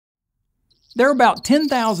There are about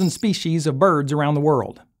 10,000 species of birds around the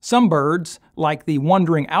world. Some birds, like the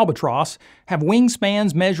wandering albatross, have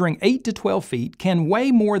wingspans measuring 8 to 12 feet, can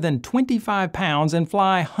weigh more than 25 pounds, and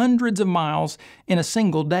fly hundreds of miles in a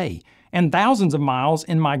single day, and thousands of miles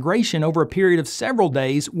in migration over a period of several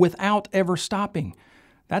days without ever stopping.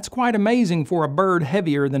 That's quite amazing for a bird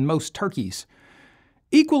heavier than most turkeys.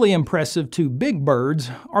 Equally impressive to big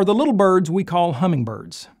birds are the little birds we call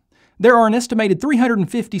hummingbirds. There are an estimated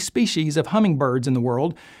 350 species of hummingbirds in the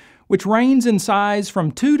world, which range in size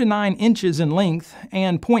from 2 to 9 inches in length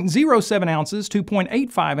and 0.07 ounces to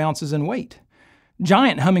 0.85 ounces in weight.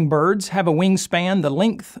 Giant hummingbirds have a wingspan the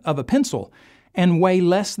length of a pencil and weigh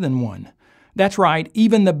less than one. That's right,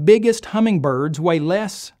 even the biggest hummingbirds weigh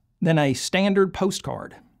less than a standard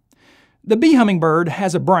postcard. The bee hummingbird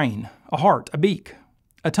has a brain, a heart, a beak,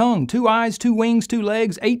 a tongue, 2 eyes, 2 wings, 2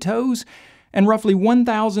 legs, 8 toes, and roughly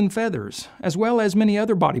 1,000 feathers, as well as many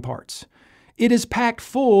other body parts. It is packed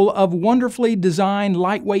full of wonderfully designed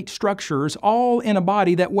lightweight structures, all in a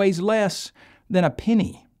body that weighs less than a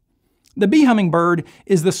penny. The bee hummingbird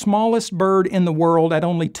is the smallest bird in the world at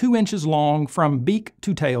only 2 inches long from beak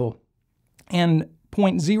to tail and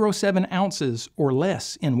 0.07 ounces or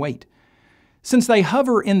less in weight. Since they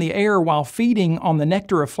hover in the air while feeding on the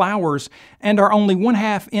nectar of flowers and are only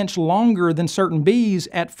 1/2 inch longer than certain bees,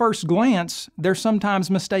 at first glance, they're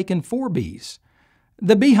sometimes mistaken for bees.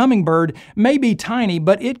 The bee hummingbird may be tiny,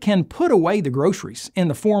 but it can put away the groceries in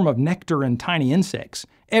the form of nectar and tiny insects.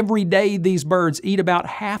 Every day, these birds eat about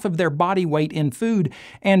half of their body weight in food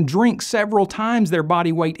and drink several times their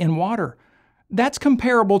body weight in water. That's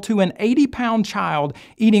comparable to an 80-pound child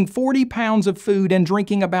eating 40 pounds of food and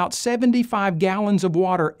drinking about 75 gallons of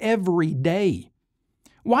water every day.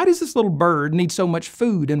 Why does this little bird need so much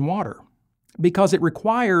food and water? Because it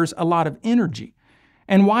requires a lot of energy.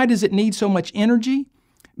 And why does it need so much energy?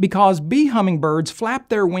 Because bee hummingbirds flap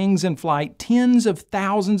their wings in flight tens of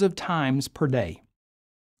thousands of times per day.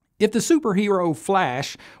 If the superhero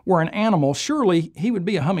Flash were an animal, surely he would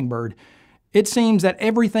be a hummingbird. It seems that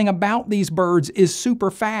everything about these birds is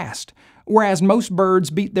super fast. Whereas most birds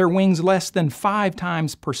beat their wings less than 5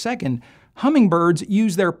 times per second, hummingbirds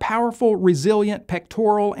use their powerful, resilient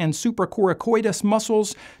pectoral and supracoracoides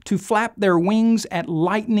muscles to flap their wings at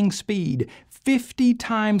lightning speed, 50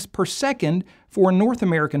 times per second for North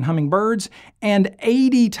American hummingbirds and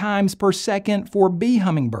 80 times per second for bee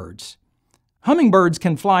hummingbirds. Hummingbirds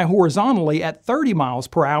can fly horizontally at 30 miles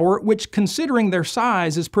per hour, which, considering their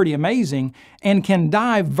size, is pretty amazing, and can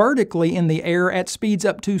dive vertically in the air at speeds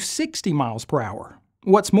up to 60 miles per hour.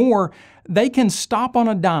 What's more, they can stop on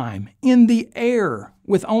a dime in the air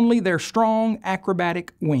with only their strong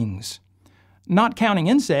acrobatic wings. Not counting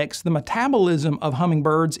insects, the metabolism of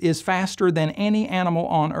hummingbirds is faster than any animal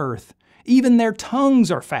on Earth. Even their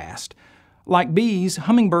tongues are fast. Like bees,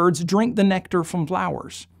 hummingbirds drink the nectar from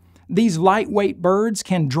flowers. These lightweight birds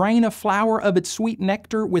can drain a flower of its sweet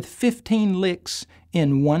nectar with 15 licks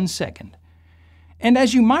in 1 second. And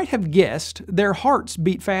as you might have guessed, their hearts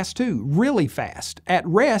beat fast too, really fast. At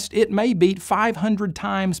rest, it may beat 500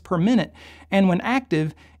 times per minute, and when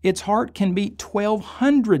active, its heart can beat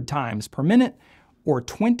 1,200 times per minute or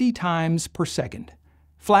 20 times per second.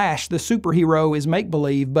 Flash, the superhero, is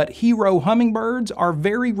make-believe, but hero hummingbirds are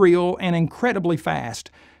very real and incredibly fast,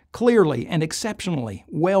 clearly and exceptionally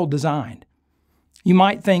well designed. You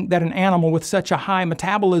might think that an animal with such a high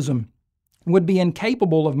metabolism would be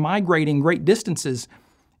incapable of migrating great distances,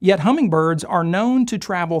 yet hummingbirds are known to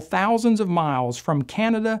travel thousands of miles from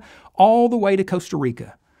Canada all the way to Costa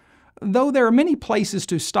Rica. Though there are many places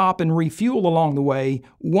to stop and refuel along the way,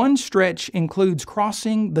 one stretch includes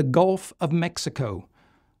crossing the Gulf of Mexico.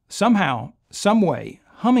 Somehow, someway,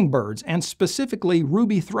 hummingbirds, and specifically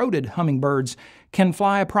ruby-throated hummingbirds, can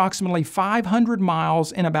fly approximately 500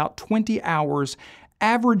 miles in about 20 hours,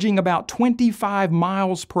 averaging about 25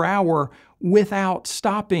 miles per hour without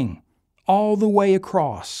stopping, all the way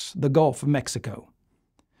across the Gulf of Mexico.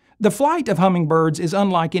 The flight of hummingbirds is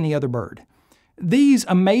unlike any other bird. These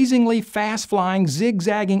amazingly fast-flying,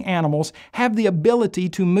 zigzagging animals have the ability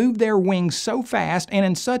to move their wings so fast and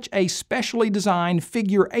in such a specially designed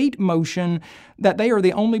figure-8 motion that they are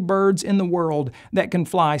the only birds in the world that can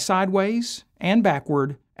fly sideways and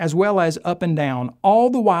backward, as well as up and down, all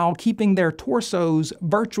the while keeping their torsos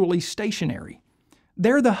virtually stationary.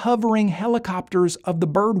 They're the hovering helicopters of the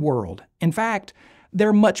bird world. In fact,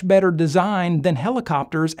 they're much better designed than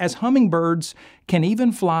helicopters, as hummingbirds can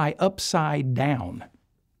even fly upside down.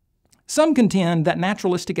 Some contend that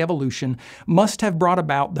naturalistic evolution must have brought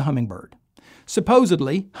about the hummingbird.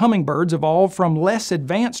 Supposedly, hummingbirds evolved from less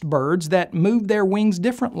advanced birds that moved their wings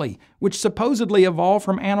differently, which supposedly evolved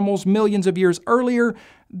from animals millions of years earlier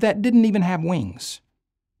that didn't even have wings.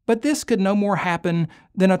 But this could no more happen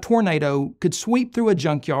than a tornado could sweep through a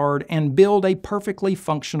junkyard and build a perfectly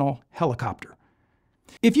functional helicopter.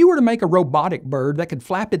 If you were to make a robotic bird that could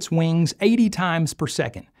flap its wings 80 times per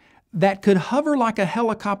second, that could hover like a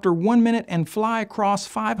helicopter 1 minute and fly across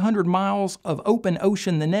 500 miles of open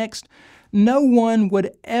ocean the next, no one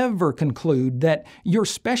would ever conclude that your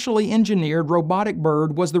specially engineered robotic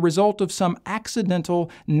bird was the result of some accidental,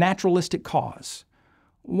 naturalistic cause.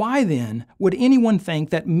 Why then would anyone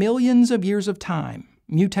think that millions of years of time,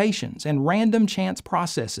 mutations, and random chance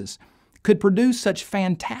processes could produce such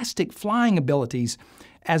fantastic flying abilities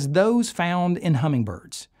as those found in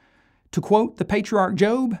hummingbirds? To quote the patriarch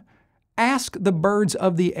Job, "Ask the birds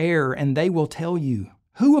of the air, and they will tell you.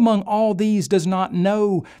 Who among all these does not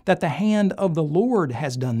know that the hand of the Lord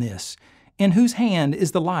has done this, in whose hand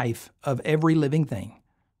is the life of every living thing?"